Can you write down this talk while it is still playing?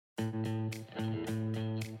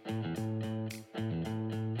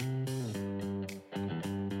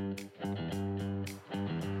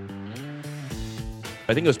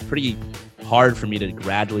I think it was pretty hard for me to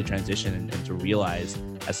gradually transition and to realize,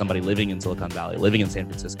 as somebody living in Silicon Valley, living in San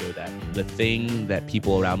Francisco, that the thing that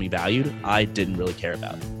people around me valued, I didn't really care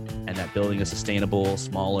about. And that building a sustainable,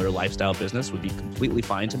 smaller lifestyle business would be completely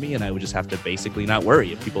fine to me. And I would just have to basically not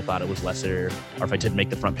worry if people thought it was lesser, or if I didn't make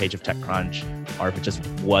the front page of TechCrunch, or if it just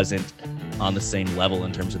wasn't on the same level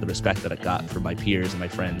in terms of the respect that I got from my peers and my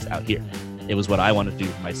friends out here. It was what I wanted to do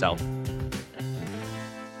for myself.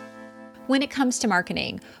 When it comes to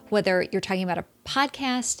marketing, whether you're talking about a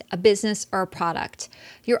podcast, a business, or a product,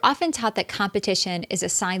 you're often taught that competition is a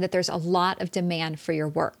sign that there's a lot of demand for your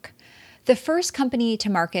work. The first company to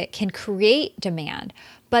market can create demand,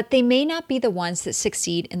 but they may not be the ones that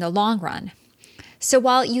succeed in the long run. So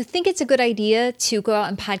while you think it's a good idea to go out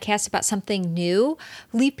and podcast about something new,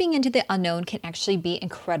 leaping into the unknown can actually be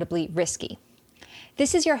incredibly risky.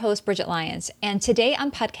 This is your host, Bridget Lyons, and today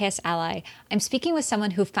on Podcast Ally, I'm speaking with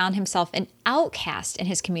someone who found himself an outcast in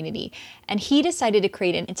his community, and he decided to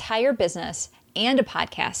create an entire business and a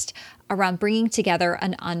podcast around bringing together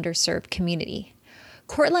an underserved community.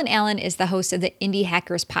 Courtland Allen is the host of the Indie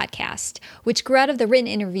Hackers podcast, which grew out of the written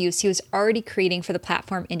interviews he was already creating for the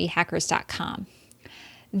platform indiehackers.com.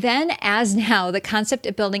 Then, as now, the concept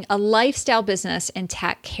of building a lifestyle business in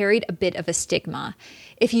tech carried a bit of a stigma.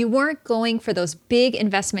 If you weren't going for those big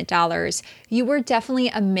investment dollars, you were definitely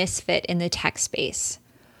a misfit in the tech space.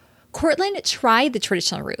 Courtland tried the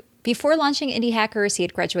traditional route. Before launching Indie Hackers, he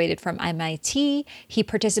had graduated from MIT, he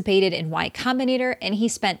participated in Y Combinator, and he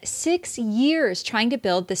spent 6 years trying to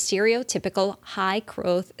build the stereotypical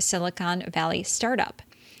high-growth Silicon Valley startup.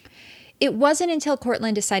 It wasn't until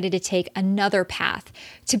Courtland decided to take another path,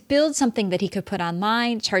 to build something that he could put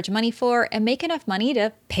online, charge money for, and make enough money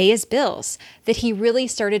to pay his bills, that he really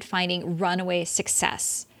started finding runaway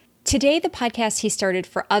success. Today, the podcast he started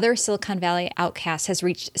for other Silicon Valley outcasts has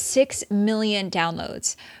reached 6 million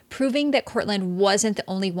downloads, proving that Courtland wasn't the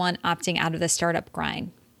only one opting out of the startup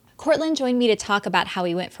grind. Courtland joined me to talk about how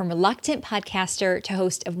he went from reluctant podcaster to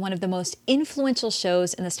host of one of the most influential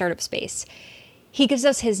shows in the startup space. He gives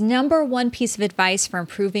us his number one piece of advice for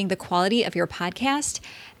improving the quality of your podcast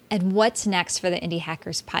and what's next for the Indie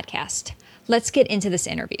Hackers podcast. Let's get into this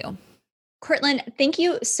interview. Courtland, thank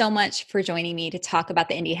you so much for joining me to talk about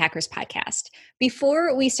the Indie Hackers podcast.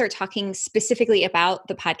 Before we start talking specifically about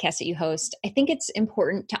the podcast that you host, I think it's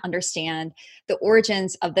important to understand the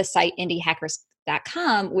origins of the site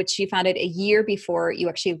indiehackers.com, which you founded a year before you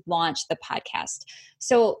actually launched the podcast.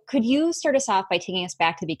 So could you start us off by taking us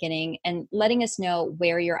back to the beginning and letting us know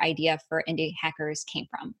where your idea for Indie Hackers came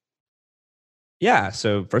from? Yeah.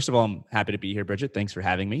 So first of all, I'm happy to be here, Bridget. Thanks for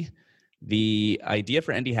having me. The idea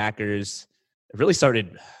for Indie Hackers really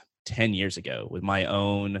started 10 years ago with my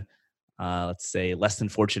own, let's say, less than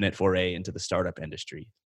fortunate foray into the startup industry.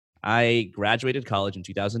 I graduated college in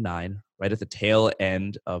 2009, right at the tail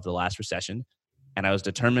end of the last recession. And I was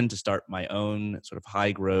determined to start my own sort of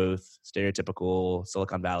high growth, stereotypical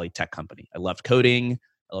Silicon Valley tech company. I loved coding.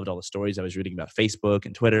 I loved all the stories I was reading about Facebook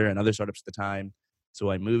and Twitter and other startups at the time.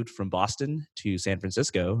 So I moved from Boston to San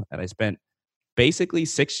Francisco, and I spent basically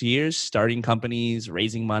 6 years starting companies,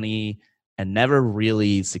 raising money, and never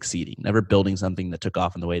really succeeding, never building something that took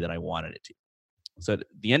off in the way that I wanted it to. So at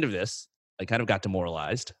the end of this, I kind of got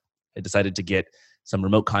demoralized. I decided to get some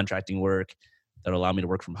remote contracting work that would allow me to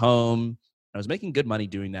work from home. I was making good money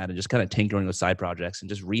doing that and just kind of tinkering with side projects and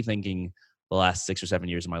just rethinking the last 6 or 7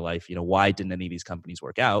 years of my life. Why didn't any of these companies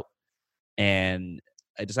work out? And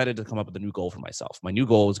I decided to come up with a new goal for myself. My new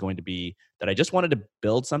goal was going to be that I just wanted to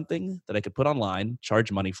build something that I could put online,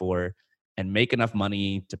 charge money for, and make enough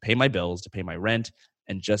money to pay my bills, to pay my rent,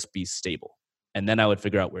 and just be stable. And then I would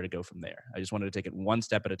figure out where to go from there. I just wanted to take it one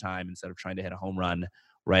step at a time instead of trying to hit a home run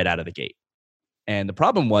right out of the gate. And the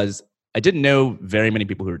problem was I didn't know very many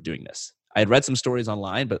people who were doing this. I had read some stories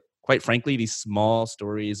online, but quite frankly, these small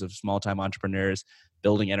stories of small-time entrepreneurs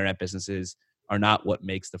building internet businesses are not what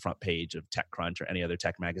makes the front page of TechCrunch or any other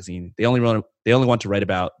tech magazine. They only want to write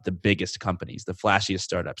about the biggest companies, the flashiest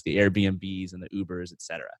startups, the Airbnbs and the Ubers, et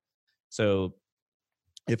cetera. So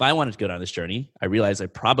if I wanted to go down this journey, I realized I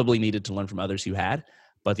probably needed to learn from others who had,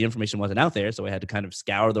 but the information wasn't out there. So I had to kind of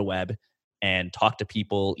scour the web and talk to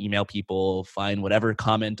people, email people, find whatever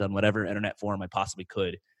comment on whatever internet forum I possibly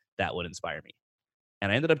could that would inspire me.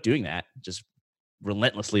 And I ended up doing that, just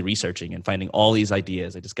relentlessly researching and finding all these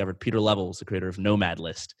ideas. I discovered Peter Levels, the creator of Nomad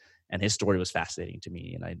List, and his story was fascinating to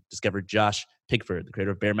me. And I discovered Josh Pigford, the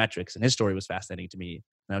creator of Baremetrics, and his story was fascinating to me.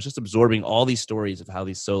 And I was just absorbing all these stories of how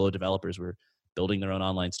these solo developers were building their own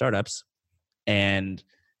online startups. And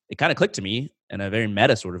it kind of clicked to me in a very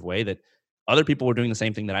meta sort of way that other people were doing the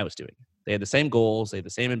same thing that I was doing. They had the same goals, they had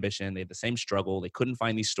the same ambition, they had the same struggle. They couldn't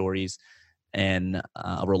find these stories in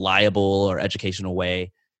a reliable or educational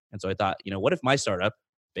way. And so I thought, what if my startup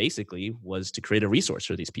basically was to create a resource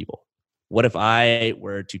for these people? What if I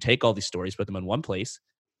were to take all these stories, put them in one place,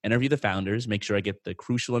 interview the founders, make sure I get the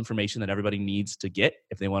crucial information that everybody needs to get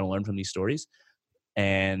if they want to learn from these stories,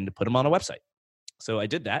 and put them on a website? So I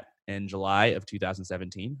did that in July of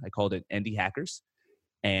 2017. I called it Indie Hackers.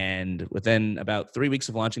 And within about 3 weeks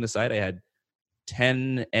of launching the site, I had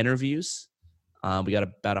 10 interviews. We got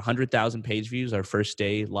about 100,000 page views our first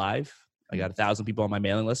day live. I got 1,000 people on my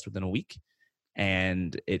mailing list within a week.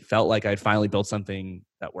 And it felt like I'd finally built something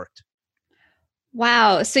that worked.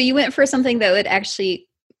 Wow. So you went for something that would actually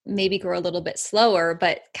maybe grow a little bit slower,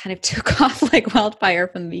 but kind of took off like wildfire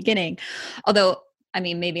from the beginning. Although, I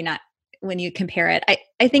mean, maybe not when you compare it.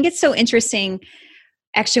 I think it's so interesting.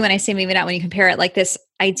 Actually, when I say maybe not when you compare it, like this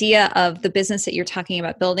idea of the business that you're talking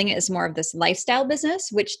about building is more of this lifestyle business,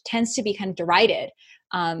 which tends to be kind of derided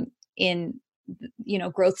in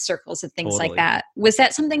growth circles and things like that. Was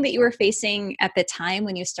that something that you were facing at the time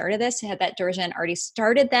when you started this? Had that derision already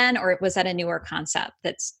started then, or was that a newer concept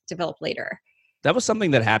that's developed later? That was something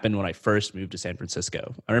that happened when I first moved to San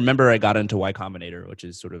Francisco. I remember I got into Y Combinator, which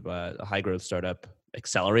is sort of a high growth startup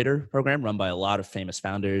accelerator program run by a lot of famous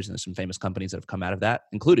founders, and some famous companies that have come out of that,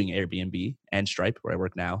 including Airbnb and Stripe, where I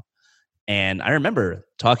work now. And I remember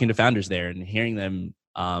talking to founders there and hearing them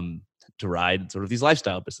deride sort of these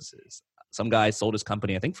lifestyle businesses. Some guy sold his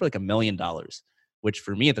company, I think, for like $1 million, which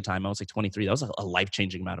for me at the time, I was like 23. That was a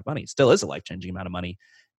life-changing amount of money. It still is a life-changing amount of money.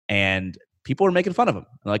 And people were making fun of him.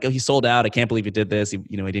 They're like, oh, he sold out. I can't believe he did this. He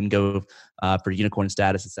didn't go for unicorn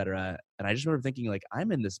status, et cetera. And I just remember thinking, like,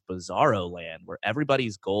 I'm in this bizarro land where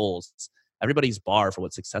everybody's goals, everybody's bar for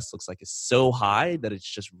what success looks like is so high that it's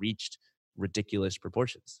just reached ridiculous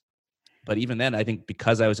proportions. But even then, I think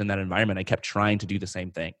because I was in that environment, I kept trying to do the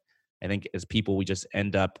same thing. I think as people, we just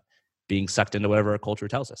end up being sucked into whatever our culture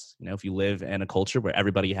tells us. If you live in a culture where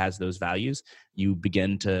everybody has those values, you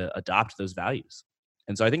begin to adopt those values.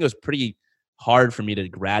 And so I think it was pretty hard for me to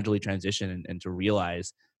gradually transition and to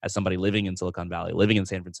realize, as somebody living in Silicon Valley, living in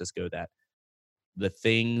San Francisco, that the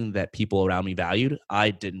thing that people around me valued,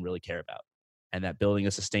 I didn't really care about. And that building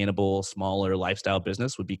a sustainable, smaller lifestyle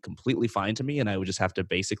business would be completely fine to me. And I would just have to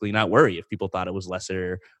basically not worry if people thought it was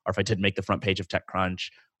lesser, or if I didn't make the front page of TechCrunch,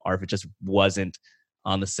 or if it just wasn't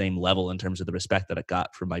on the same level in terms of the respect that I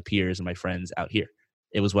got from my peers and my friends out here.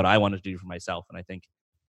 It was what I wanted to do for myself. And I think,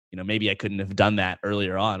 maybe I couldn't have done that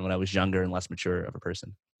earlier on when I was younger and less mature of a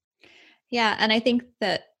person. Yeah. And I think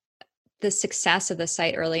that the success of the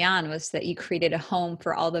site early on was that you created a home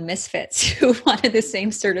for all the misfits who wanted the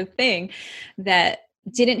same sort of thing that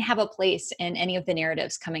didn't have a place in any of the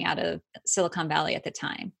narratives coming out of Silicon Valley at the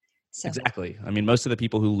time. So. Exactly. I mean, most of the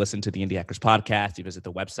people who listen to the Indie Hackers podcast, you visit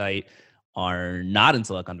the website, are not in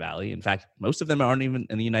Silicon Valley. In fact, most of them aren't even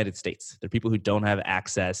in the United States. They're people who don't have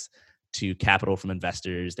access to capital from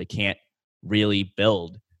investors. They can't really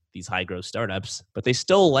build these high growth startups, but they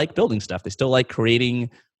still like building stuff. They still like creating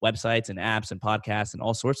websites and apps and podcasts and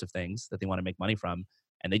all sorts of things that they want to make money from.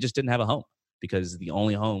 And they just didn't have a home, because the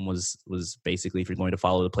only home was basically, if you're going to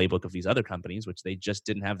follow the playbook of these other companies, which they just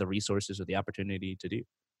didn't have the resources or the opportunity to do.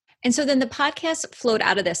 And so then the podcast flowed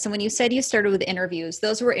out of this. So when you said you started with interviews,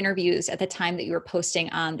 those were interviews at the time that you were posting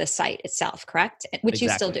on the site itself, correct? Which Exactly.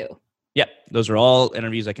 You still do. Yep. Those are all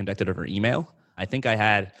interviews I conducted over email. I think I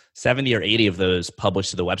had 70 or 80 of those published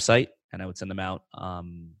to the website, and I would send them out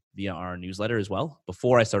via our newsletter as well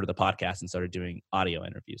before I started the podcast and started doing audio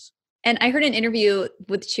interviews. And I heard an interview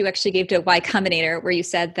which you actually gave to Y Combinator where you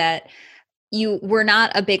said that you were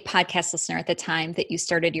not a big podcast listener at the time that you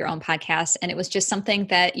started your own podcast, and it was just something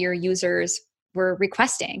that your users were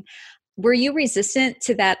requesting. Were you resistant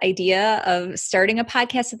to that idea of starting a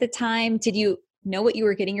podcast at the time? Did you know what you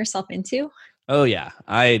were getting yourself into? Oh, yeah.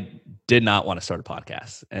 I did not want to start a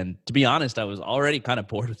podcast. And to be honest, I was already kind of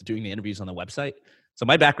bored with doing the interviews on the website. So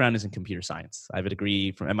my background is in computer science. I have a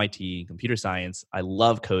degree from MIT in computer science. I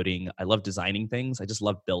love coding. I love designing things. I just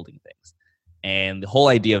love building things. And the whole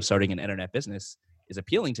idea of starting an internet business is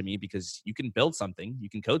appealing to me because you can build something, you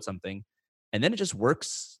can code something, and then it just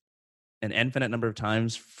works an infinite number of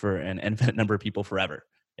times for an infinite number of people forever.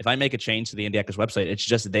 If I make a change to the Indie Hackers website, it's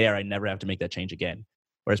just there. I never have to make that change again.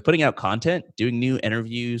 Whereas putting out content, doing new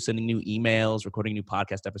interviews, sending new emails, recording new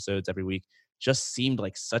podcast episodes every week just seemed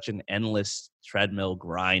like such an endless treadmill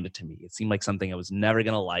grind to me. It seemed like something I was never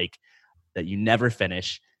going to like, that you never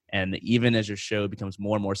finish. And even as your show becomes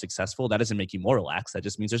more and more successful, that doesn't make you more relaxed. That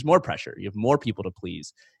just means there's more pressure. You have more people to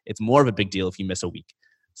please. It's more of a big deal if you miss a week.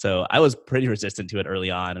 So I was pretty resistant to it early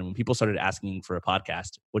on. And when people started asking for a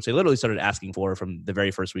podcast, which they literally started asking for from the very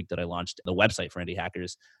first week that I launched the website for Indie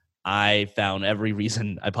Hackers, I found every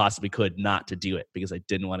reason I possibly could not to do it because I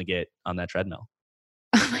didn't want to get on that treadmill.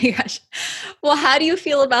 Oh my gosh. Well, how do you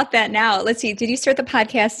feel about that now? Let's see. Did you start the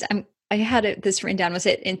podcast? I had this written down. Was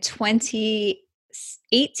it in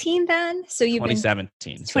 2018 then? So you've been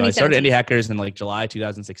 2017. So I 2017. started Indie Hackers in like July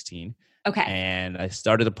 2016. Okay. And I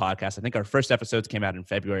started the podcast. I think our first episodes came out in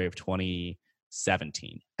February of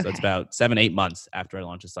 2017. So it's about 7-8 months after I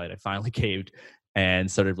launched the site. I finally caved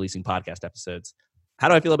and started releasing podcast episodes. How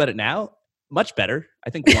do I feel about it now? Much better.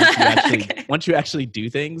 I think once you actually do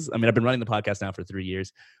things, I mean, I've been running the podcast now for 3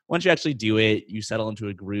 years. Once you actually do it, you settle into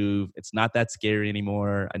a groove. It's not that scary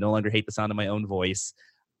anymore. I no longer hate the sound of my own voice.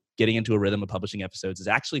 Getting into a rhythm of publishing episodes is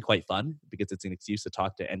actually quite fun because it's an excuse to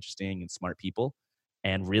talk to interesting and smart people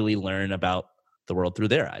and really learn about the world through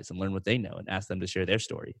their eyes and learn what they know and ask them to share their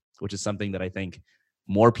story, which is something that I think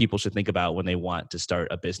more people should think about when they want to start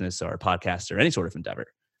a business or a podcast or any sort of endeavor.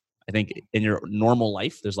 I think in your normal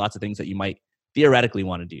life, there's lots of things that you might theoretically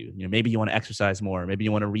want to do. You know, maybe you want to exercise more, maybe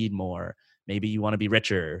you want to read more, maybe you want to be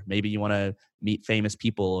richer, maybe you want to meet famous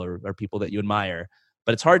people or people that you admire,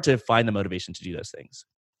 but it's hard to find the motivation to do those things.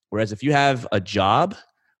 Whereas if you have a job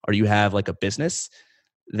or you have like a business,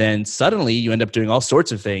 then suddenly you end up doing all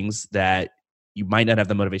sorts of things that you might not have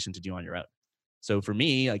the motivation to do on your own. So for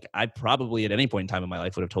me, like I probably at any point in time in my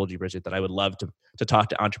life would have told you, Bridget, that I would love to talk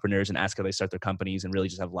to entrepreneurs and ask how they start their companies and really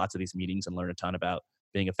just have lots of these meetings and learn a ton about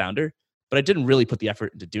being a founder. But I didn't really put the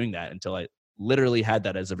effort into doing that until I literally had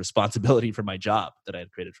that as a responsibility for my job that I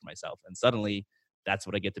had created for myself. And suddenly that's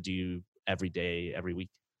what I get to do every day, every week.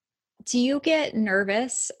 Do you get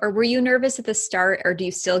nervous, or were you nervous at the start, or do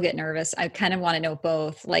you still get nervous? I kind of want to know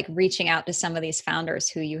both, like reaching out to some of these founders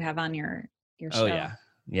who you have on your show. Oh yeah.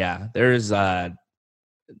 Yeah. There's a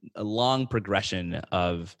long progression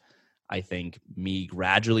of, I think, me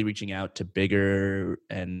gradually reaching out to bigger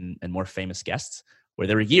and more famous guests, where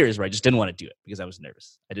there were years where I just didn't want to do it because I was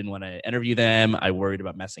nervous. I didn't want to interview them. I worried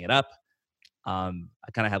about messing it up. I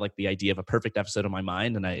kind of had like the idea of a perfect episode in my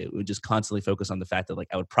mind, and I would just constantly focus on the fact that like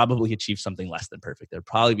I would probably achieve something less than perfect. There'd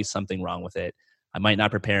probably be something wrong with it. I might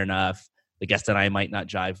not prepare enough. The guest and I might not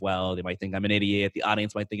jive well. They might think I'm an idiot. The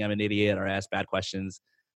audience might think I'm an idiot or ask bad questions.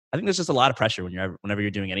 I think there's just a lot of pressure whenever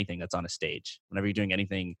you're doing anything that's on a stage, whenever you're doing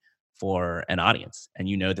anything for an audience, and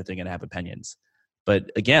you know that they're going to have opinions.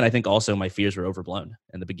 But again, I think also my fears were overblown.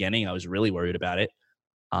 In the beginning, I was really worried about it.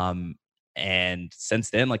 And since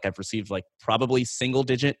then, like I've received like probably single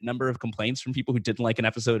digit number of complaints from people who didn't like an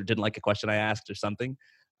episode or didn't like a question I asked or something,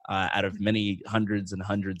 out of many hundreds and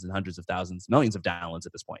hundreds and hundreds of thousands, millions of downloads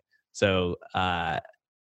at this point. So, I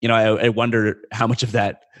wonder how much of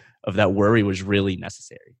that worry was really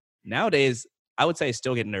necessary. Nowadays, I would say I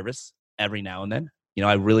still get nervous every now and then.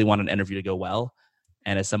 I really want an interview to go well.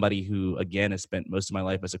 And as somebody who, again, has spent most of my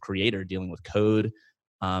life as a creator dealing with code,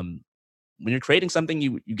 when you're creating something,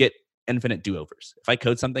 you get infinite do-overs. If I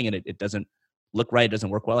code something and it doesn't look right, it doesn't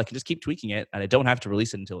work well, I can just keep tweaking it and I don't have to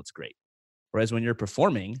release it until it's great. Whereas when you're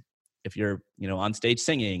performing, if you're, on stage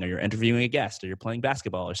singing or you're interviewing a guest or you're playing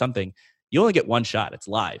basketball or something, you only get one shot. It's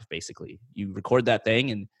live, basically. You record that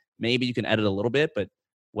thing and maybe you can edit a little bit, but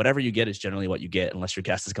whatever you get is generally what you get unless your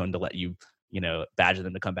guest is going to let you, badger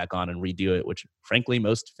them to come back on and redo it, which frankly,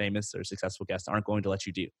 most famous or successful guests aren't going to let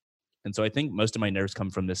you do. And so I think most of my nerves come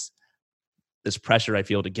from this pressure I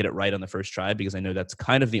feel to get it right on the first try, because I know that's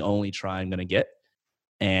kind of the only try I'm going to get.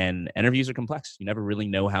 And interviews are complex. You never really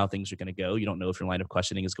know how things are going to go. You don't know if your line of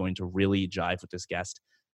questioning is going to really jive with this guest.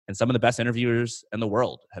 And some of the best interviewers in the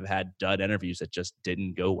world have had dud interviews that just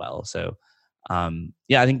didn't go well. So, I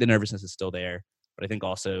think the nervousness is still there. But I think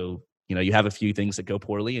also, you have a few things that go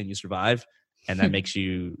poorly and you survive. And that makes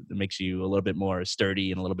you a little bit more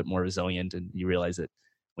sturdy and a little bit more resilient. And you realize that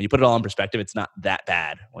when you put it all in perspective, it's not that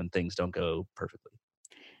bad when things don't go perfectly.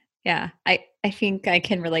 Yeah, I think I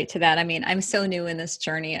can relate to that. I mean, I'm so new in this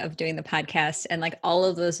journey of doing the podcast, and like all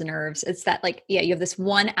of those nerves, it's that like, yeah, you have this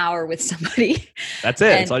 1 hour with somebody. That's it.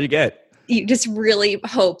 That's all you get. You just really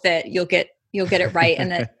hope that you'll get it right.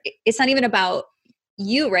 And that it's not even about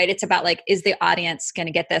you, right? It's about like, is the audience going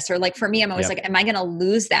to get this? Or like, for me, I'm always like, am I going to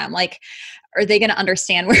lose them? Like, are they going to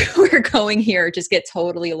understand where we're going here? Just get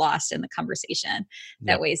totally lost in the conversation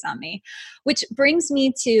that weighs on me, which brings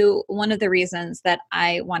me to one of the reasons that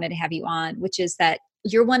I wanted to have you on, which is that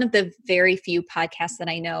you're one of the very few podcasts that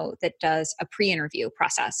I know that does a pre-interview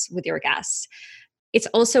process with your guests. It's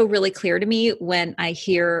also really clear to me when I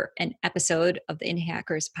hear an episode of the Indie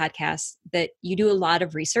Hackers podcast that you do a lot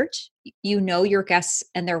of research. You know your guests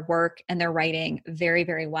and their work and their writing very,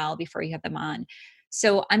 very well before you have them on.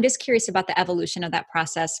 So I'm just curious about the evolution of that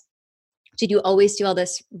process. Did you always do all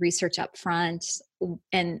this research up front?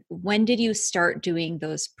 And when did you start doing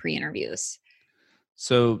those pre-interviews?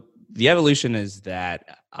 So the evolution is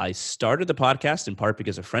that I started the podcast in part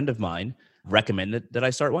because a friend of mine recommended that I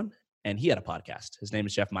start one, and he had a podcast. His name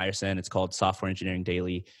is Jeff Meyerson. It's called Software Engineering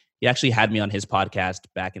Daily. He actually had me on his podcast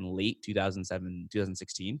back in late 2007,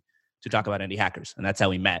 2016 to talk about indie hackers, and that's how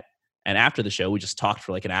we met. And after the show, we just talked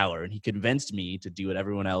for like an hour, and he convinced me to do what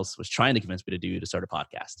everyone else was trying to convince me to do, to start a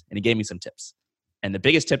podcast. And he gave me some tips. And the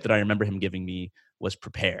biggest tip that I remember him giving me was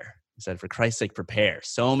prepare. He said, for Christ's sake, prepare.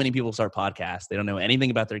 So many people start podcasts. They don't know anything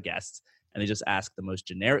about their guests, and they just ask the most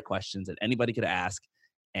generic questions that anybody could ask.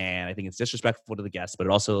 And I think it's disrespectful to the guests, but it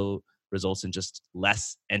also results in just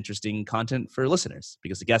less interesting content for listeners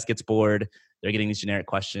because the guest gets bored. They're getting these generic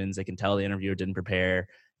questions. They can tell the interviewer didn't prepare.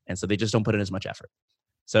 And so they just don't put in as much effort.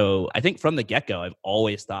 So I think from the get-go, I've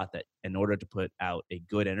always thought that in order to put out a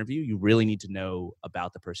good interview, you really need to know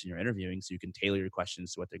about the person you're interviewing so you can tailor your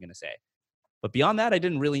questions to what they're going to say. But beyond that, I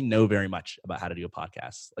didn't really know very much about how to do a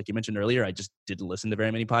podcast. Like you mentioned earlier, I just didn't listen to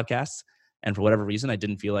very many podcasts. And for whatever reason, I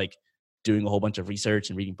didn't feel like doing a whole bunch of research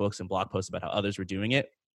and reading books and blog posts about how others were doing it.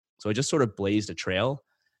 So I just sort of blazed a trail.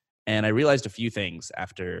 And I realized a few things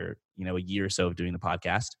after, a year or so of doing the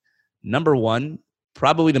podcast. Number one,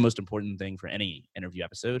 probably the most important thing for any interview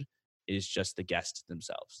episode is just the guests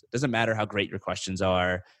themselves. It doesn't matter how great your questions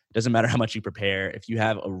are. It doesn't matter how much you prepare. If you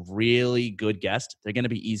have a really good guest, they're going to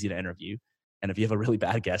be easy to interview. And if you have a really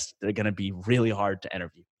bad guest, they're going to be really hard to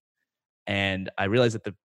interview. And I realized that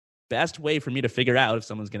the best way for me to figure out if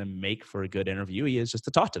someone's going to make for a good interviewee is just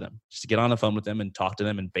to talk to them, just to get on the phone with them and talk to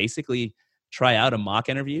them and basically try out a mock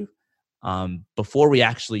interview before we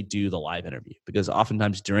actually do the live interview. Because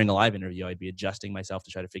oftentimes during a live interview, I'd be adjusting myself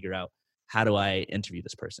to try to figure out how do I interview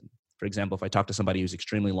this person. For example, if I talk to somebody who's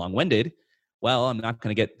extremely long-winded, well, I'm not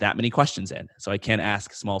going to get that many questions in. So I can't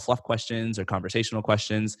ask small fluff questions or conversational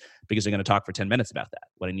questions because they're going to talk for 10 minutes about that.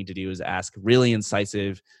 What I need to do is ask really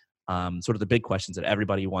incisive, sort of the big questions that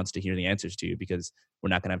everybody wants to hear the answers to because we're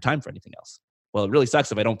not going to have time for anything else. Well, it really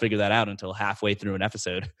sucks if I don't figure that out until halfway through an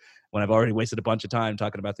episode when I've already wasted a bunch of time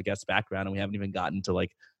talking about the guest's background and we haven't even gotten to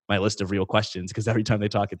like my list of real questions because every time they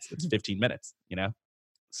talk, it's 15 minutes,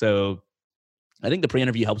 So I think the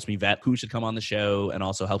pre-interview helps me vet who should come on the show and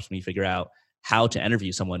also helps me figure out how to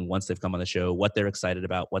interview someone once they've come on the show, what they're excited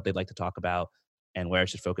about, what they'd like to talk about, and where I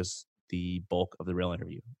should focus the bulk of the real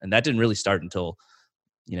interview. And that didn't really start until,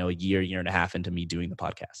 a year and a half into me doing the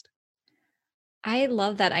podcast. I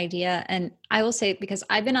love that idea. And I will say, because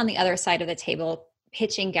I've been on the other side of the table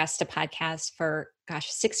pitching guests to podcasts for,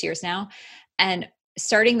 6 years now. And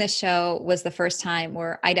starting this show was the first time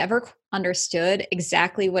where I'd ever understood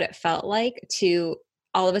exactly what it felt like to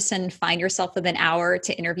all of a sudden find yourself with an hour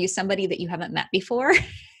to interview somebody that you haven't met before.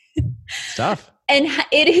 It's tough. And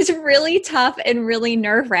it is really tough and really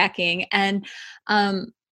nerve-wracking. And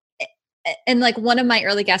like one of my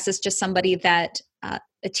early guests is just somebody that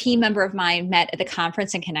a team member of mine met at the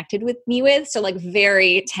conference and connected with me with. So like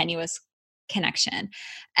very tenuous connection.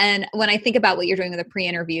 And when I think about what you're doing with a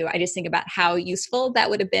pre-interview, I just think about how useful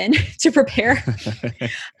that would have been to prepare.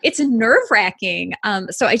 It's nerve-wracking.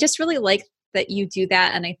 So I just really like that you do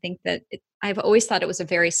that. And I think that I've always thought it was a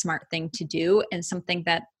very smart thing to do and something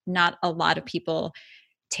that not a lot of people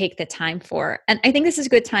take the time for. And I think this is a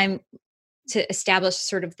good time to establish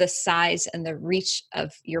sort of the size and the reach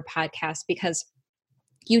of your podcast because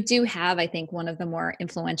you do have, I think, one of the more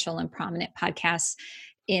influential and prominent podcasts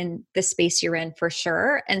in the space you're in for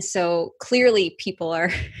sure. And so clearly people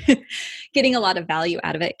are getting a lot of value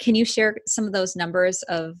out of it. Can you share some of those numbers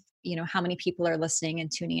of, how many people are listening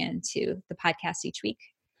and tuning in to the podcast each week?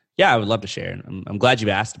 Yeah, I would love to share. And I'm glad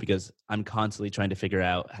you asked because I'm constantly trying to figure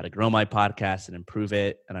out how to grow my podcast and improve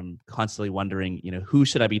it. And I'm constantly wondering, who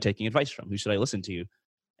should I be taking advice from? Who should I listen to?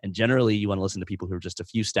 And generally you want to listen to people who are just a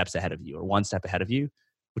few steps ahead of you or one step ahead of you,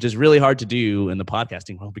 which is really hard to do in the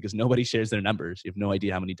podcasting world because nobody shares their numbers. You have no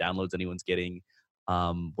idea how many downloads anyone's getting,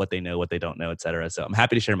 what they know, what they don't know, et cetera. So I'm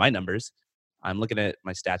happy to share my numbers. I'm looking at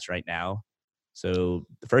my stats right now. So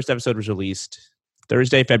the first episode was released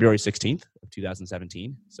Thursday, February 16th of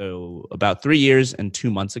 2017. So about 3 years and 2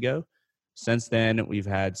 months ago. Since then, we've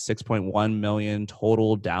had 6.1 million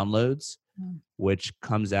total downloads, which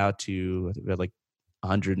comes out to I think we had like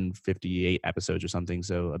 158 episodes or something.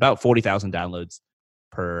 So about 40,000 downloads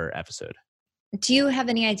per episode. Do you have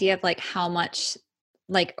any idea of like how much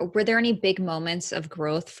Like, were there any big moments of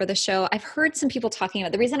growth for the show? I've heard some people talking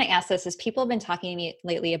about, the reason I ask this is people have been talking to me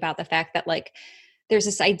lately about the fact that like there's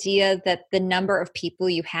this idea that the number of people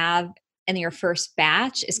you have in your first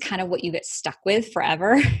batch is kind of what you get stuck with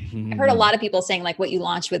forever. I've heard a lot of people saying like what you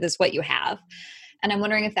launch with is what you have. And I'm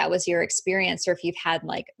wondering if that was your experience or if you've had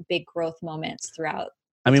like big growth moments throughout.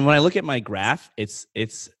 I mean, when I look at my graph, it's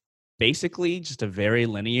basically just a very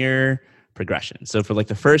linear progression. So for like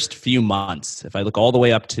the first few months, if I look all the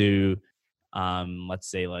way up to let's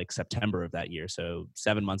say like September of that year, so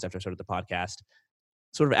 7 months after I started the podcast,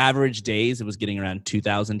 sort of average days, it was getting around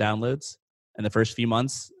 2,000 downloads. And the first few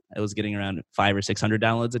months, it was getting around 500 or 600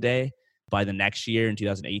 downloads a day. By the next year in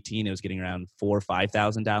 2018, it was getting around 4,000 or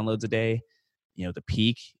 5,000 downloads a day. You know, the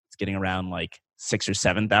peak, it's getting around like 6,000 or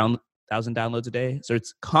 7,000 downloads a day. So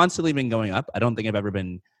it's constantly been going up. I don't think I've ever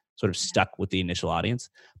been sort of stuck with the initial audience,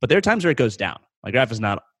 but there are times where it goes down. My graph is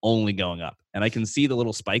not only going up, and I can see the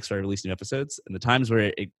little spikes where I release new episodes, and the times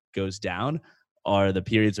where it goes down are the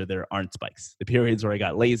periods where there aren't spikes. The periods where I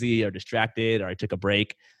got lazy or distracted or I took a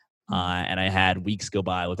break and I had weeks go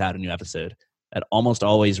by without a new episode. That almost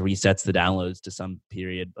always resets the downloads to some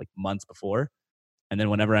period like months before. And then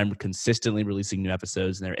whenever I'm consistently releasing new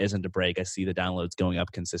episodes and there isn't a break, I see the downloads going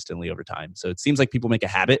up consistently over time. So it seems like people make a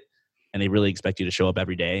habit and they really expect you to show up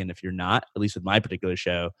every day. And if you're not, at least with my particular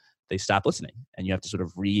show, they stop listening. And you have to sort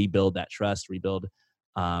of rebuild that trust, rebuild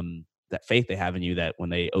that faith they have in you, that when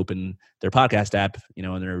they open their podcast app, you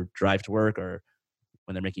know, on their drive to work or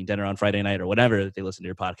when they're making dinner on Friday night or whatever, that they listen to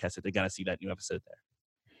your podcast, that they're going to see that new episode there.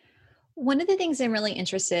 One of the things I'm really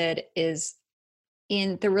interested is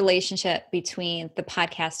in the relationship between the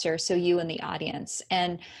podcaster, so you and the audience,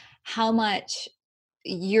 and how much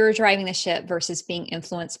you're driving the ship versus being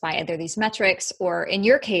influenced by either these metrics or in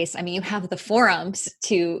your case, I mean, you have the forums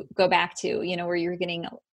to go back to, you know, where you're getting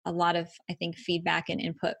a lot of, I think, feedback and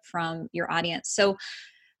input from your audience. So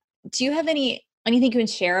do you have anything you can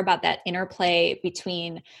share about that interplay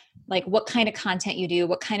between like what kind of content you do,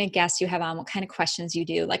 what kind of guests you have on, what kind of questions you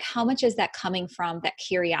do? Like how much is that coming from that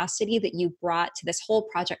curiosity that you brought to this whole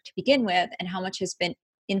project to begin with, and how much has been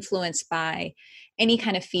influenced by any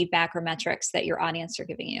kind of feedback or metrics that your audience are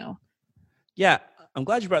giving you? Yeah, I'm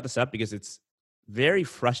glad you brought this up because it's very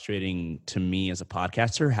frustrating to me as a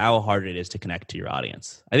podcaster how hard it is to connect to your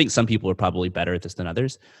audience. I think some people are probably better at this than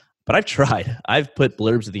others, but I've tried. I've put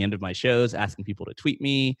blurbs at the end of my shows asking people to tweet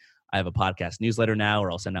me. I have a podcast newsletter now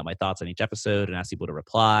where I'll send out my thoughts on each episode and ask people to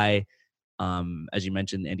reply. As you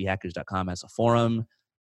mentioned, indiehackers.com has a forum.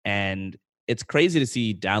 And it's crazy to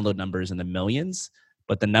see download numbers in the millions,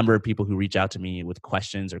 but the number of people who reach out to me with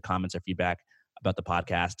questions or comments or feedback about the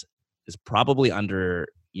podcast is probably under,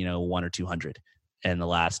 1 or 200 in the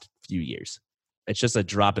last few years. It's just a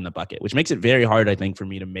drop in the bucket, which makes it very hard, I think, for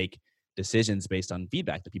me to make decisions based on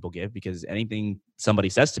feedback that people give, because anything somebody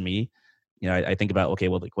says to me, I think about, okay,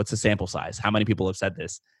 well, like, what's the sample size? How many people have said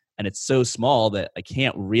this? And it's so small that I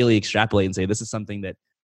can't really extrapolate and say, this is something that,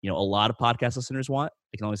 a lot of podcast listeners want.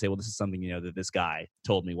 I can only say, well, this is something, that this guy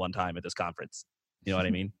told me one time at this conference. You know what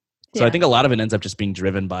I mean? So I think a lot of it ends up just being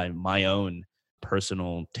driven by my own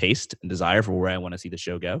personal taste and desire for where I want to see the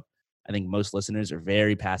show go. I think most listeners are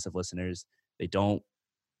very passive listeners. They don't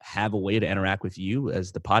have a way to interact with you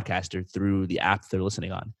as the podcaster through the app they're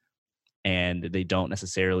listening on. And they don't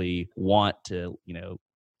necessarily want to,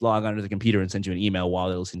 log onto the computer and send you an email while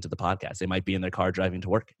they're listening to the podcast. They might be in their car driving to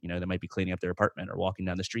work. They might be cleaning up their apartment or walking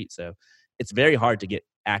down the street. So it's very hard to get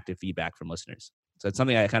active feedback from listeners. So it's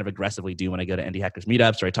something I kind of aggressively do when I go to Indie Hackers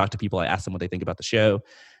meetups or I talk to people. I ask them what they think about the show.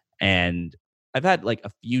 And I've had like a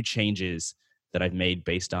few changes that I've made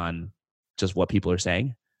based on just what people are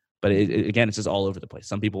saying. But again, it's just all over the place.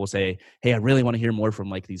 Some people will say, hey, I really want to hear more from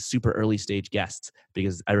like these super early stage guests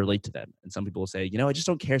because I relate to them. And some people will say, I just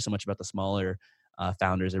don't care so much about the smaller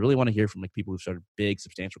founders. I really want to hear from like people who've started big,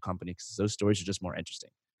 substantial companies because those stories are just more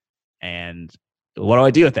interesting. And what do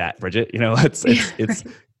I do with that, Bridget? It's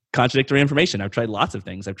contradictory information. I've tried lots of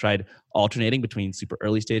things. I've tried alternating between super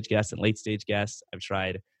early stage guests and late stage guests. I've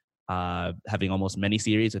tried having almost many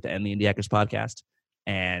series within the Indie Hackers podcast.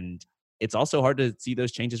 And it's also hard to see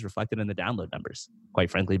those changes reflected in the download numbers,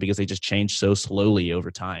 quite frankly, because they just change so slowly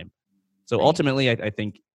over time. So ultimately, I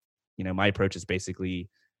think, my approach is basically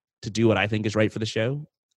to do what I think is right for the show.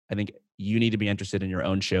 I think you need to be interested in your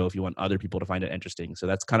own show if you want other people to find it interesting. So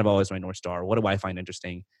that's kind of always my North Star. What do I find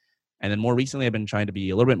interesting? And then more recently, I've been trying to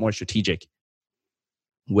be a little bit more strategic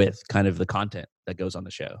with kind of the content that goes on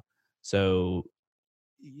the show. So,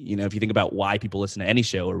 if you think about why people listen to any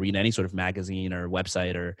show or read any sort of magazine or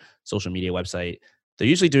website or social media website, they're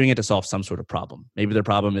usually doing it to solve some sort of problem. Maybe their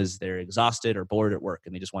problem is they're exhausted or bored at work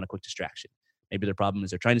and they just want a quick distraction. Maybe their problem is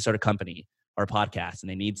they're trying to start a company or a podcast and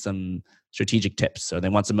they need some strategic tips, or they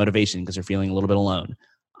want some motivation because they're feeling a little bit alone.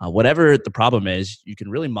 Whatever the problem is, you can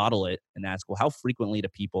really model it and ask, well, how frequently do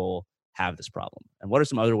people have this problem? And what are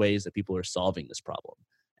some other ways that people are solving this problem?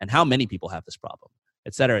 And how many people have this problem?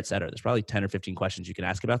 Et cetera, et cetera. There's probably 10 or 15 questions you can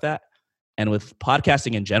ask about that. And with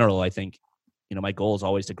podcasting in general, I think, my goal is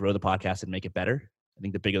always to grow the podcast and make it better. I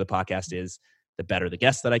think the bigger the podcast is, the better the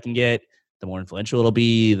guests that I can get, the more influential it'll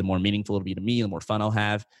be, the more meaningful it'll be to me, the more fun I'll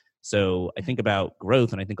have. So I think about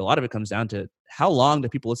growth, and I think a lot of it comes down to how long do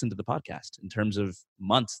people listen to the podcast in terms of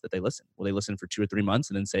months that they listen? Will they listen for 2 or 3 months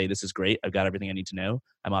and then say, this is great, I've got everything I need to know,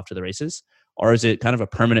 I'm off to the races? Or is it kind of a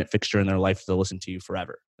permanent fixture in their life that they'll listen to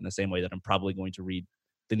forever, in the same way that I'm probably going to read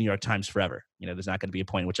the New York Times forever? There's not going to be a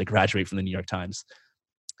point in which I graduate from the New York Times.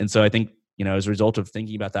 And so I think, as a result of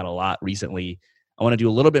thinking about that a lot recently, I want to do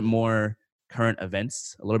a little bit more current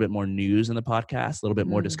events, a little bit more news in the podcast, a little bit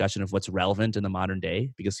more discussion of what's relevant in the modern day,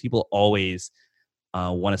 because people always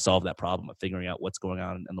want to solve that problem of figuring out what's going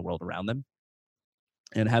on in the world around them,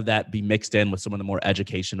 and have that be mixed in with some of the more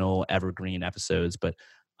educational, evergreen episodes. But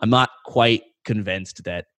I'm not quite convinced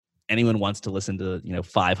that anyone wants to listen to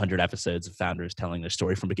 500 episodes of founders telling their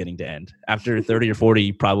story from beginning to end. After 30 or 40,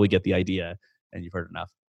 you probably get the idea and you've heard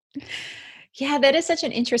enough. Yeah, that is such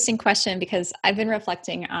an interesting question, because I've been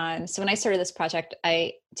reflecting on, so when I started this project,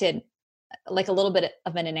 I did like a little bit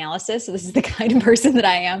of an analysis. So this is the kind of person that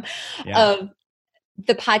I am, of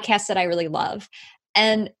the podcasts that I really love.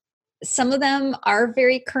 And some of them are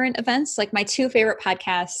very current events. Like my 2 favorite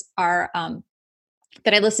podcasts are,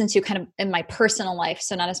 that I listen to kind of in my personal life.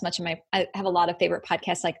 So not as much I have a lot of favorite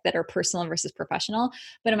podcasts like that are personal versus professional,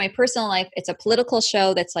 but in my personal life, it's a political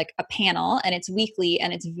show that's like a panel, and it's weekly,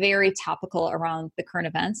 and it's very topical around the current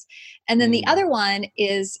events. And then the other one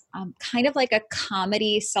is kind of like a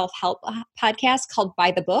comedy self-help podcast called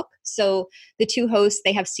By the Book. So the 2 hosts,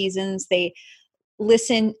 they have seasons, they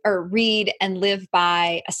listen or read and live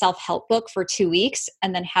by a self-help book for 2 weeks,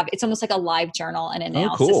 and then it's almost like a live journal and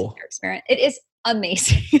analysis of their experience. It is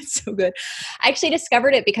amazing. It's so good. I actually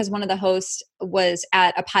discovered it because one of the hosts was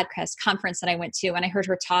at a podcast conference that I went to, and I heard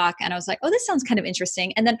her talk, and I was like, oh, this sounds kind of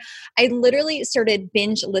interesting. And then I literally started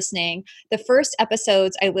binge listening. The first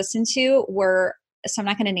episodes I listened to were, so I'm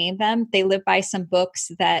not going to name them, they live by some books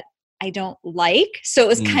that I don't like. So it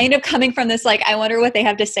was kind of coming from this, like, I wonder what they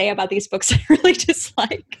have to say about these books I really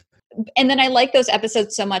dislike. And then I like those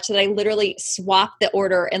episodes so much that I literally swapped the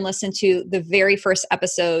order and listened to the very first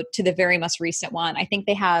episode to the very most recent one. I think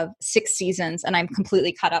they have 6 seasons, and I'm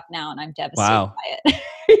completely caught up now, and I'm devastated by it.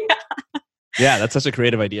 Yeah, that's such a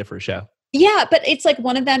creative idea for a show. Yeah, but it's like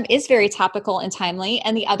one of them is very topical and timely,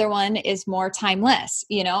 and the other one is more timeless,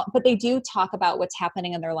 but they do talk about what's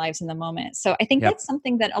happening in their lives in the moment. So I think that's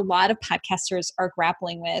something that a lot of podcasters are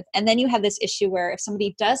grappling with. And then you have this issue where if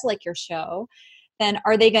somebody does like your show, then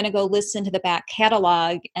are they going to go listen to the back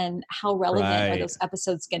catalog, and how relevant are those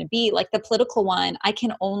episodes going to be? Like the political one,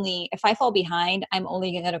 if I fall behind, I'm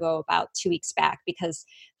only going to go about 2 weeks back, because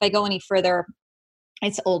if I go any further,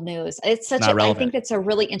 it's old news. It's I think it's a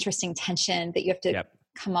really interesting tension that you have to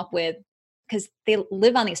come up with, because they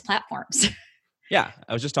live on these platforms. Yeah.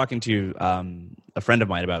 I was just talking to a friend of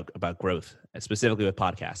mine about growth, specifically with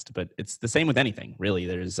podcast, but it's the same with anything, really.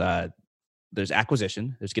 There's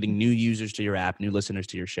acquisition, there's getting new users to your app, new listeners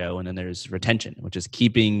to your show, and then there's retention, which is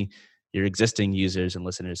keeping your existing users and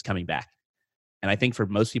listeners coming back. And I think for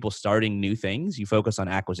most people starting new things, you focus on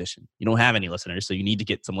acquisition. You don't have any listeners, so you need to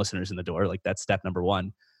get some listeners in the door. Like that's step number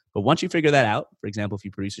 1. But once you figure that out, for example, if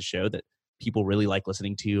you produce a show that people really like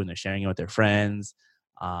listening to and they're sharing it with their friends,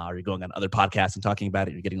 or you're going on other podcasts and talking about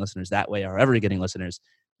it, you're getting listeners that way, or however you're getting listeners,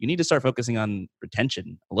 you need to start focusing on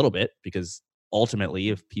retention a little bit, because ultimately,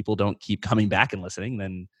 if people don't keep coming back and listening,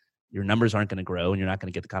 then your numbers aren't going to grow and you're not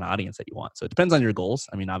going to get the kind of audience that you want. So it depends on your goals.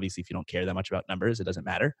 I mean, obviously, if you don't care that much about numbers, it doesn't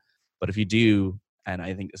matter. But if you do, and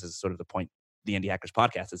I think this is sort of the point the Indie Hackers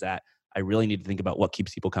podcast is at, I really need to think about what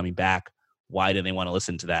keeps people coming back. Why do they want to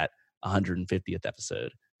listen to that 150th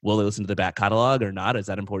episode? Will they listen to the back catalog or not? Is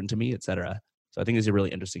that important to me, et cetera? So I think these are really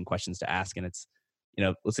interesting questions to ask. And it's,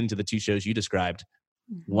 listening to the 2 shows you described,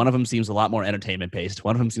 one of them seems a lot more entertainment based.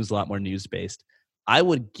 One of them seems a lot more news based. I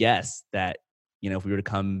would guess that, if we were to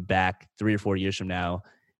come back 3 or 4 years from now,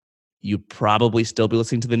 you'd probably still be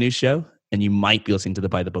listening to the news show, and you might be listening to the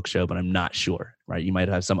By the Book show, but I'm not sure, right? You might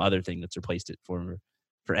have some other thing that's replaced it for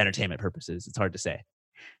entertainment purposes. It's hard to say.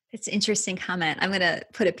 It's an interesting comment. I'm going to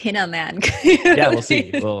put a pin on that. Yeah, we'll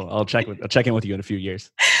see. I'll check in with you in a few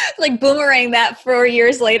years. Like boomerang that 4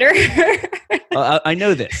 years later. I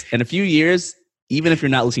know this. In a few years, even if you're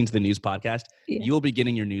not listening to the news podcast, you will be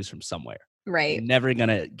getting your news from somewhere. Right. never going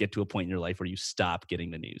to get to a point in your life where you stop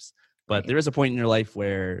getting the news. But Right. there is a point in your life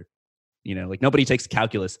where, like nobody takes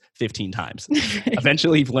calculus 15 times. Right.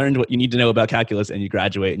 Eventually you've learned what you need to know about calculus and you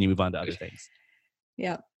graduate and you move on to other things.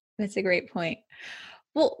 Yeah, that's a great point.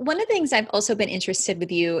 Well, one of the things I've also been interested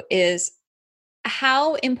with you is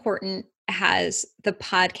how important has the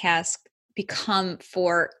podcast become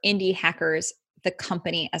for Indie Hackers, the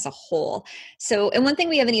company as a whole? So, and one thing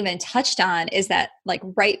we haven't even touched on is that, like,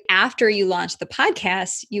 right after you launched the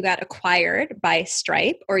podcast, you got acquired by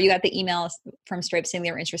Stripe, or you got the email from Stripe saying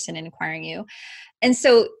they were interested in acquiring you. And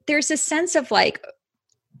so there's a sense of like,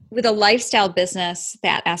 with a lifestyle business,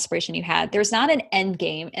 that aspiration you had, there's not an end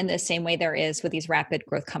game in the same way there is with these rapid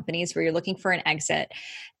growth companies where you're looking for an exit.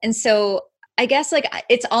 And so I guess like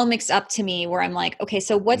it's all mixed up to me where I'm like, okay,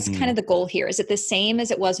 so what's kind Mhm. of the goal here? Is it the same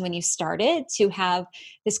as it was when you started to have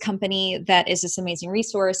this company that is this amazing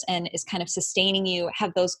resource and is kind of sustaining you?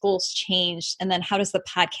 Have those goals changed? And then how does the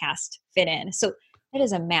podcast fit in? So that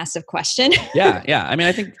is a massive question. Yeah, yeah. I mean,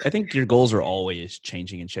 I think your goals are always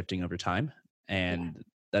changing and shifting over time, Yeah. and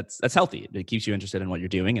that's healthy. It keeps you interested in what you're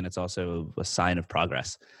doing, and it's also a sign of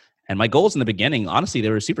progress. And my goals in the beginning, honestly, they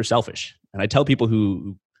were super selfish. And I tell people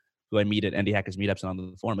who I meet at Indie Hackers meetups and on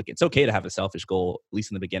the forum, like it's okay to have a selfish goal, at least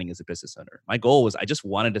in the beginning as a business owner. My goal was I just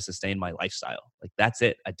wanted to sustain my lifestyle. Like that's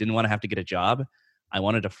it. I didn't want to have to get a job. I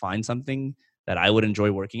wanted to find something that I would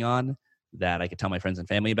enjoy working on, that I could tell my friends and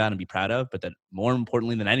family about and be proud of, but that more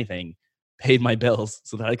importantly than anything, paid my bills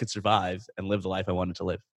so that I could survive and live the life I wanted to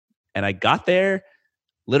live. And I got there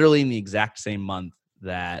literally in the exact same month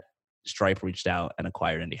that Stripe reached out and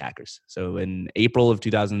acquired Indie Hackers. So in April of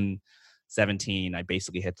 2017, I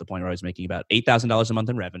basically hit the point where I was making about $8,000 a month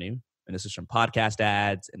in revenue. And this is from podcast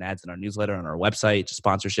ads and ads in our newsletter, on our website, to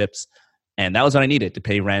sponsorships. And that was what I needed to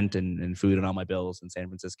pay rent and food and all my bills in San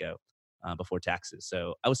Francisco before taxes.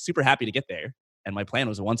 So I was super happy to get there. And my plan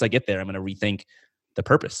was, once I get there, I'm going to rethink the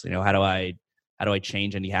purpose. How do I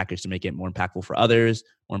change Indie Hackers to make it more impactful for others,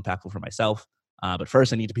 more impactful for myself? But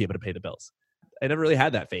first, I need to be able to pay the bills. I never really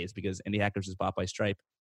had that phase because Indie Hackers was bought by Stripe.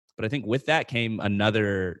 But I think with that came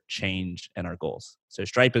another change in our goals. So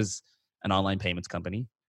Stripe is an online payments company.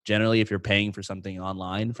 Generally, if you're paying for something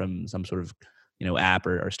online from some sort of app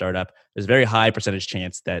or startup, there's a very high percentage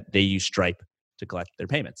chance that they use Stripe to collect their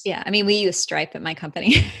payments. Yeah, I mean, we use Stripe at my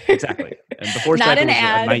company. Exactly. And before Not Stripe, it an was a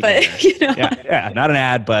ad, nightmare. but you know. Yeah, yeah, not an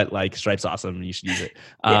ad, but like Stripe's awesome. You should use it.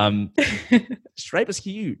 Yeah. Stripe is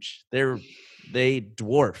huge. They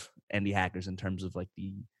dwarf Indie Hackers in terms of like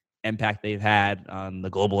the impact they've had on the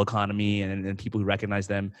global economy and people who recognize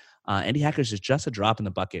them. Indie Hackers is just a drop in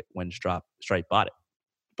the bucket when Stripe bought it.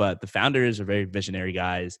 But the founders are very visionary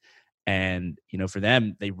guys. And, for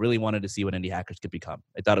them, they really wanted to see what Indie Hackers could become.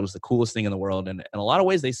 They thought it was the coolest thing in the world. And in a lot of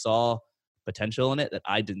ways, they saw potential in it that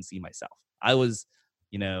I didn't see myself. I was,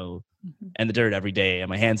 Mhm. in the dirt every day on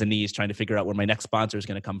my hands and knees trying to figure out where my next sponsor is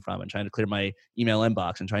going to come from and trying to clear my email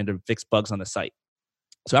inbox and trying to fix bugs on the site.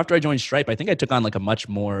 So after I joined Stripe, I think I took on like a much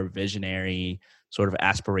more visionary, sort of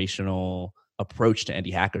aspirational approach to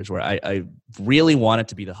Indie Hackers, where I really wanted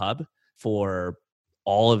to be the hub for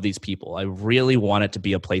all of these people. I really want it to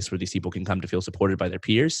be a place where these people can come to feel supported by their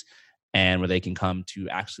peers and where they can come to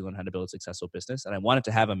actually learn how to build a successful business. And I want it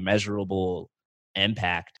to have a measurable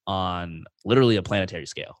impact on literally a planetary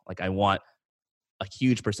scale. Like I want a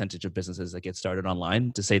huge percentage of businesses that get started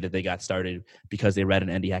online to say that they got started because they read an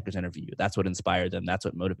Indie Hackers interview. That's what inspired them. That's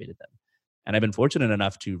what motivated them. And I've been fortunate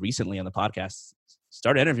enough to recently on the podcast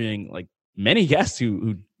start interviewing like many guests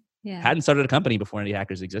who Yeah. hadn't started a company before Indie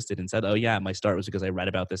Hackers existed and said, oh yeah, my start was because I read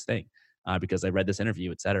about this thing, because I read this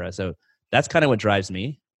interview, et cetera. So that's kind of what drives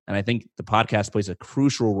me. And I think the podcast plays a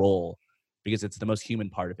crucial role because it's the most human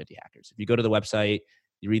part of Indie Hackers. If you go to the website,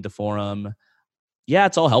 you read the forum, yeah,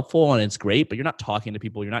 it's all helpful and it's great, but you're not talking to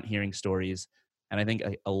people, you're not hearing stories. And I think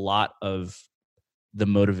a lot of the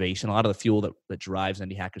motivation, a lot of the fuel that drives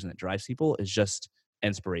Indie Hackers and that drives people is just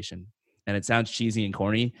inspiration. And it sounds cheesy and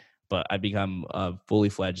corny, but I've become a fully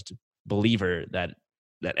fledged believer that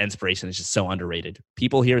inspiration is just so underrated.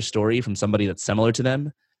 People hear a story from somebody that's similar to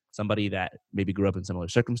them, somebody that maybe grew up in similar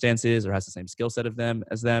circumstances or has the same skill set of them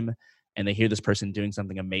as them, and they hear this person doing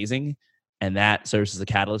something amazing, and that serves as a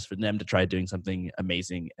catalyst for them to try doing something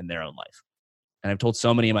amazing in their own life. And I've told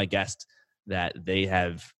so many of my guests that they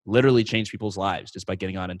have literally changed people's lives just by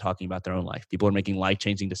getting on and talking about their own life. People are making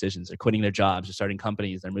life-changing decisions. They're quitting their jobs, they're starting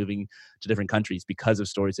companies, they're moving to different countries because of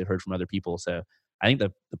stories they've heard from other people. So I think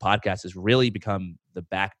the podcast has really become the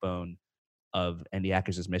backbone of Indie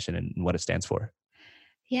Hackers' mission and what it stands for.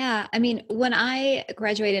 Yeah. I mean, when I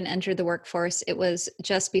graduated and entered the workforce, it was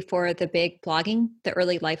just before the big blogging, the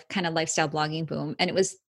early life kind of lifestyle blogging boom. And it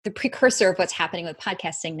was the precursor of what's happening with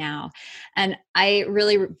podcasting now. And I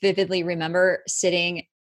really vividly remember sitting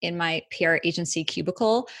in my PR agency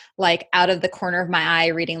cubicle, like out of the corner of my eye,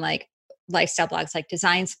 reading like lifestyle blogs like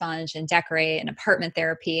Design Sponge and Decorate and Apartment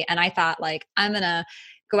Therapy. And I thought, like, I'm going to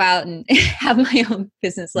go out and have my own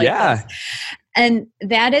business like this. Yeah. And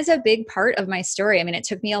that is a big part of my story. I mean, it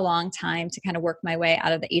took me a long time to kind of work my way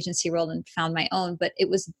out of the agency world and found my own, but it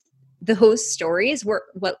was those stories were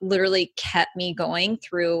what literally kept me going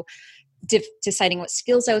through deciding what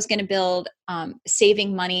skills I was going to build,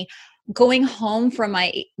 saving money, going home from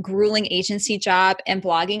my grueling agency job and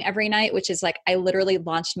blogging every night, which is like, I literally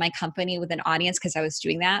launched my company with an audience because I was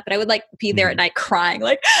doing that. But I would like be there at night crying,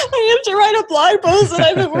 like, I have to write a blog post and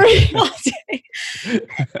I've been working all day.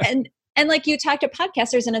 And like you talk to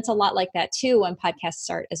podcasters, and it's a lot like that too, when podcasts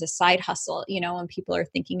start as a side hustle, you know, when people are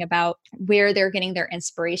thinking about where they're getting their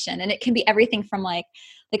inspiration. And it can be everything from like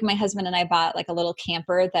my husband and I bought like a little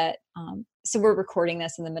camper that, so we're recording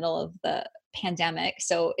this in the middle of the pandemic,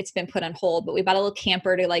 so it's been put on hold, but we bought a little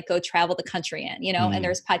camper to like go travel the country in, you know, and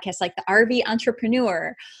there's podcasts like the RV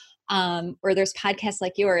Entrepreneur, or there's podcasts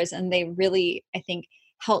like yours, and they really, I think,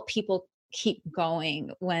 help people keep going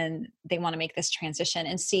when they want to make this transition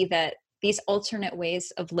and see that these alternate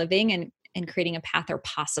ways of living and creating a path are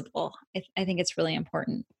possible. I think it's really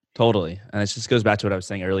important. Totally. And it just goes back to what I was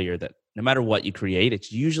saying earlier, that no matter what you create,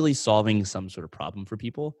 it's usually solving some sort of problem for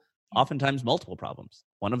people, oftentimes multiple problems.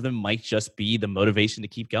 One of them might just be the motivation to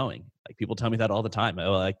keep going. Like, people tell me that all the time.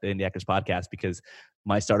 Oh, I like the Indie Hackers podcast because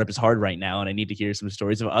my startup is hard right now and I need to hear some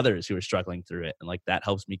stories of others who are struggling through it. And like, that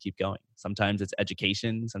helps me keep going. Sometimes it's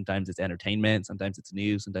education, sometimes it's entertainment, sometimes it's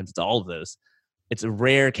news, sometimes it's all of those. It's a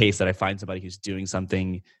rare case that I find somebody who's doing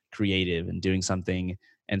something creative and doing something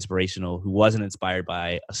inspirational who wasn't inspired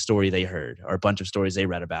by a story they heard or a bunch of stories they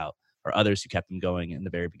read about or others who kept them going in the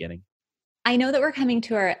very beginning. I know that we're coming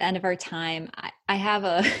to our end of our time. I have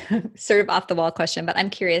a sort of off the wall question, but I'm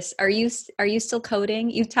curious. Are you still coding?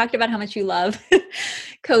 You talked about how much you love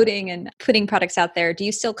coding and putting products out there. Do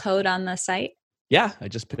you still code on the site? Yeah, I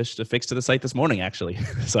just pitched a fix to the site this morning, actually.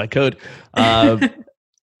 So I code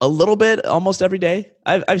a little bit almost every day.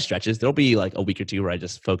 I've stretches. There'll be like a week or two where I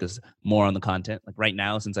just focus more on the content. Like right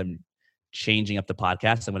now, since I'm changing up the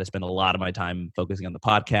podcast, I'm going to spend a lot of my time focusing on the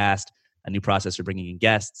podcast, a new process for bringing in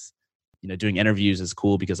guests. You know, doing interviews is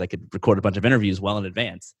cool because I could record a bunch of interviews well in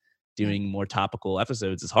advance. Doing more topical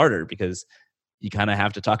episodes is harder because you kind of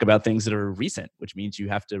have to talk about things that are recent, which means you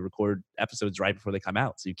have to record episodes right before they come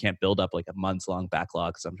out. So you can't build up like a months long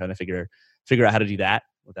backlog. So I'm trying to figure out how to do that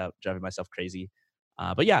without driving myself crazy.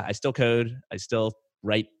 But yeah, I still code. I still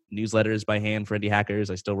write newsletters by hand for Indie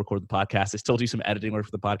Hackers. I still record the podcast. I still do some editing work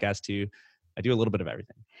for the podcast too. I do a little bit of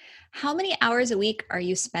everything. How many hours a week are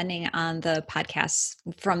you spending on the podcast,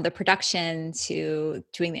 from the production to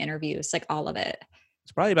doing the interviews, like all of it?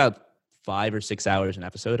 It's probably about 5 or 6 hours an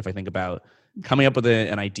episode. If I think about coming up with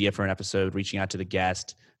an idea for an episode, reaching out to the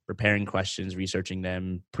guest, preparing questions, researching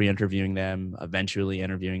them, pre-interviewing them, eventually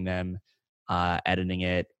interviewing them, editing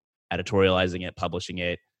it, editorializing it, publishing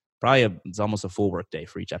it. It's almost a full work day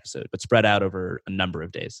for each episode, but spread out over a number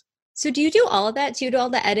of days. So do you do all of that? Do you do all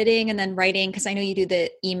the editing and then writing? Because I know you do the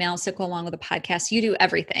emails that go along with the podcast. You do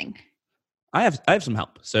everything. I have some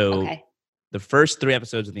help. So The first 3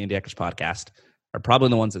 episodes of the Indie Hackers podcast are probably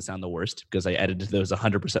the ones that sound the worst because I edited those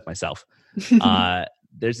 100% myself.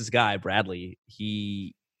 There's this guy, Bradley.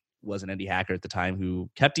 He was an indie hacker at the time who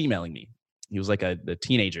kept emailing me. He was like a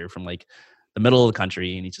teenager from like the middle of the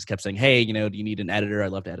country. And he just kept saying, hey, do you need an editor?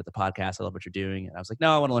 I'd love to edit the podcast. I love what you're doing. And I was like,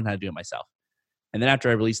 no, I want to learn how to do it myself. And then after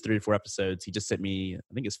I released 3 or 4 episodes, he just sent me,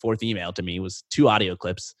 I think his 4th email to me was 2 audio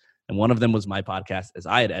clips. And one of them was my podcast as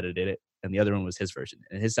I had edited it. And the other one was his version.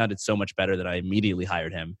 And his sounded so much better that I immediately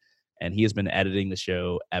hired him. And he has been editing the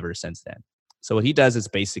show ever since then. So what he does is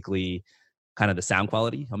basically kind of the sound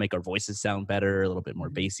quality. He'll make our voices sound better, a little bit more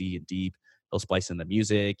bassy and deep. He'll splice in the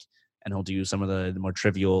music, and he'll do some of the more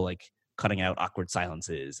trivial, like cutting out awkward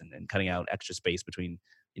silences and cutting out extra space between,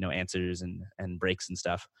 answers and breaks and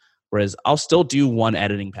stuff. Whereas I'll still do one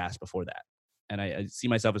editing pass before that. And I see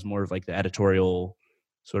myself as more of like the editorial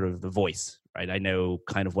sort of the voice, right? I know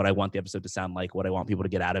kind of what I want the episode to sound like, what I want people to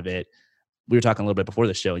get out of it. We were talking a little bit before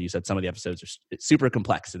the show, and you said some of the episodes are super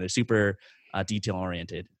complex and they're super detail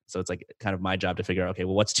oriented. So it's like kind of my job to figure out, okay,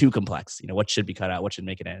 well, what's too complex? What should be cut out? What should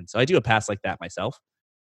make it end? So I do a pass like that myself.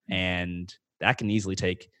 And that can easily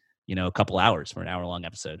take, a couple hours for an hour-long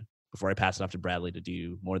episode before I pass it off to Bradley to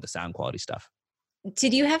do more of the sound quality stuff.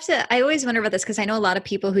 Did you have to, I always wonder about this because I know a lot of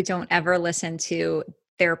people who don't ever listen to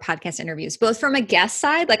their podcast interviews, both from a guest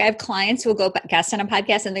side. Like I have clients who will go guest on a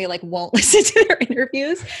podcast and they like won't listen to their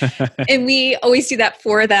interviews. And we always do that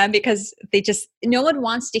for them because no one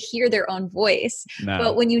wants to hear their own voice. No.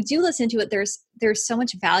 But when you do listen to it, there's so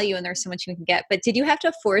much value and there's so much you can get. But did you have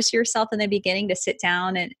to force yourself in the beginning to sit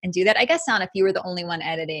down and do that? I guess not. If you were the only one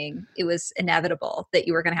editing, it was inevitable that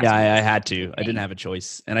you were going to have to. Yeah, I had to. I didn't have a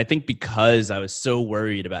choice. And I think because I was so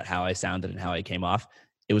worried about how I sounded and how I came off,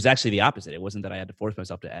 it was actually the opposite. It wasn't that I had to force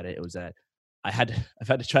myself to edit. It was that I've had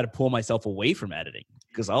to try to pull myself away from editing,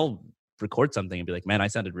 because I'll record something and be like, man, I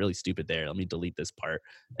sounded really stupid there. Let me delete this part,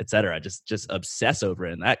 etc. Just obsess over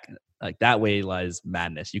it. And that way lies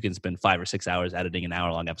madness. You can spend 5 or 6 hours editing an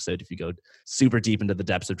hour-long episode if you go super deep into the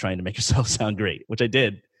depths of trying to make yourself sound great, which I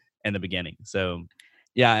did in the beginning. So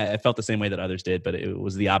yeah, I felt the same way that others did, but it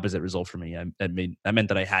was the opposite result for me. That meant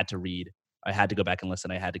that I had to read. I had to go back and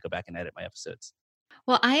listen. I had to go back and edit my episodes.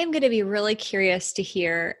 Well, I am going to be really curious to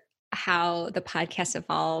hear how the podcast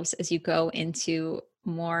evolves as you go into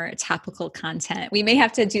more topical content. We may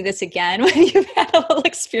have to do this again when you've had a little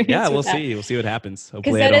experience. Yeah, we'll that. see. We'll see what happens.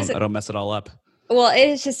 Hopefully I don't mess it all up. Well, it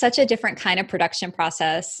is just such a different kind of production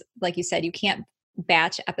process. Like you said, you can't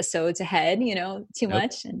batch episodes ahead, too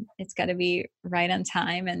much, and it's got to be right on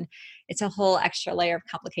time, and it's a whole extra layer of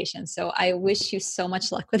complication. So I wish you so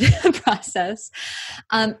much luck with the process.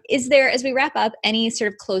 Is there, as we wrap up, any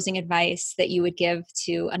sort of closing advice that you would give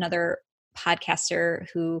to another podcaster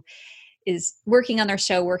who is working on their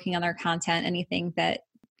show, working on their content, anything that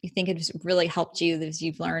you think has really helped you that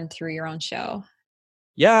you've learned through your own show?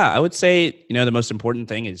 Yeah, I would say, the most important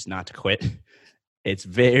thing is not to quit. It's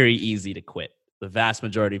very easy to quit. The vast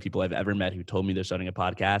majority of people I've ever met who told me they're starting a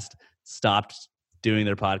podcast stopped doing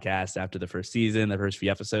their podcast after the first season, the first few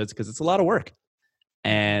episodes, because it's a lot of work.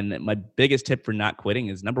 And my biggest tip for not quitting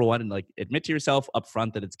is, number one, admit to yourself up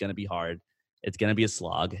front that it's going to be hard. It's going to be a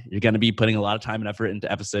slog. You're going to be putting a lot of time and effort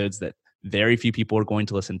into episodes that very few people are going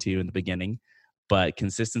to listen to in the beginning, but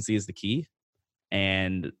consistency is the key.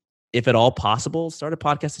 And if at all possible, start a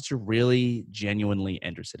podcast that you're really genuinely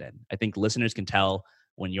interested in. I think listeners can tell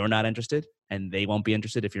when you're not interested, and they won't be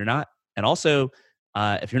interested if you're not. And also,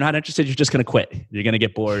 if you're not interested, you're just going to quit. You're going to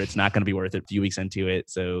get bored. It's not going to be worth it a few weeks into it.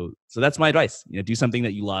 So that's my advice. Do something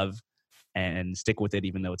that you love and stick with it,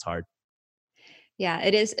 even though it's hard. Yeah,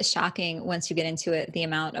 it is shocking once you get into it, the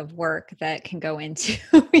amount of work that can go into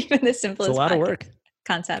even the simplest It's a lot of work.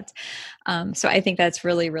 Concept. So I think that's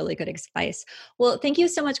really, really good advice. Well, thank you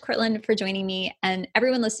so much, Courtland, for joining me. And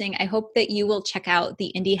everyone listening, I hope that you will check out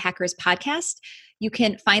the Indie Hackers podcast. You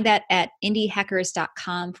can find that at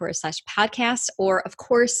indiehackers.com/podcast, or of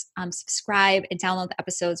course, subscribe and download the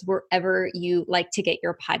episodes wherever you like to get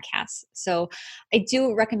your podcasts. So I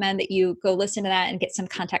do recommend that you go listen to that and get some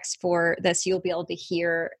context for this. You'll be able to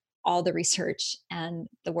hear all the research and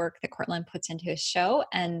the work that Courtland puts into his show.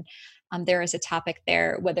 And there is a topic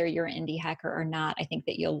there, whether you're an indie hacker or not, I think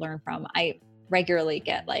that you'll learn from. I regularly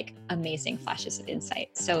get amazing flashes of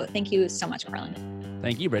insight. So thank you so much, Courtland.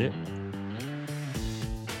 Thank you, Bridget.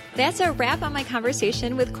 That's a wrap on my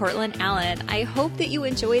conversation with Courtland Allen. I hope that you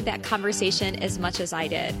enjoyed that conversation as much as I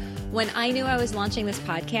did. When I knew I was launching this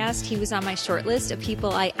podcast, he was on my short list of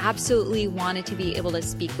people I absolutely wanted to be able to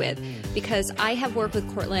speak with, because I have worked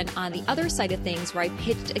with Courtland on the other side of things where I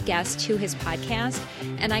pitched a guest to his podcast,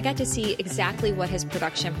 and I got to see exactly what his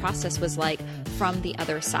production process was like from the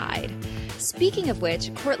other side. Speaking of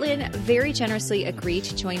which, Courtland very generously agreed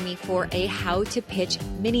to join me for a How to Pitch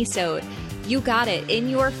mini-sode. You got it. In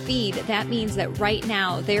your feed, that means that right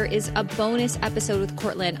now there is a bonus episode with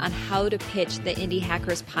Courtland on how to pitch the Indie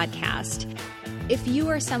Hackers podcast. If you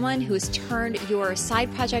are someone who's turned your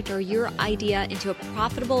side project or your idea into a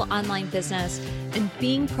profitable online business, and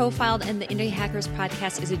being profiled in the Indie Hackers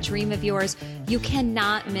podcast is a dream of yours, you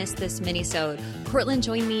cannot miss this mini-sode. Courtland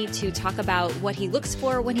joined me to talk about what he looks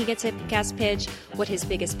for when he gets a guest pitch, what his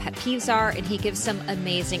biggest pet peeves are, and he gives some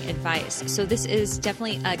amazing advice. So this is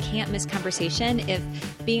definitely a can't miss conversation if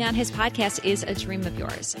being on his podcast is a dream of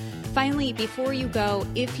yours. Finally, before you go,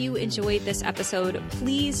 if you enjoyed this episode,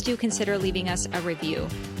 please do consider leaving us a review.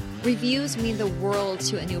 Reviews mean the world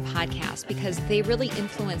to a new podcast because they really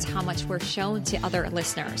influence how much we're shown to other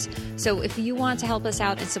listeners. So if you want to help us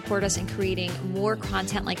out and support us in creating more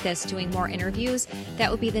content like this, doing more interviews,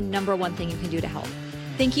 that would be the number one thing you can do to help.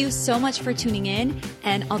 Thank you so much for tuning in,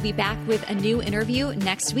 and I'll be back with a new interview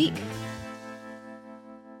next week.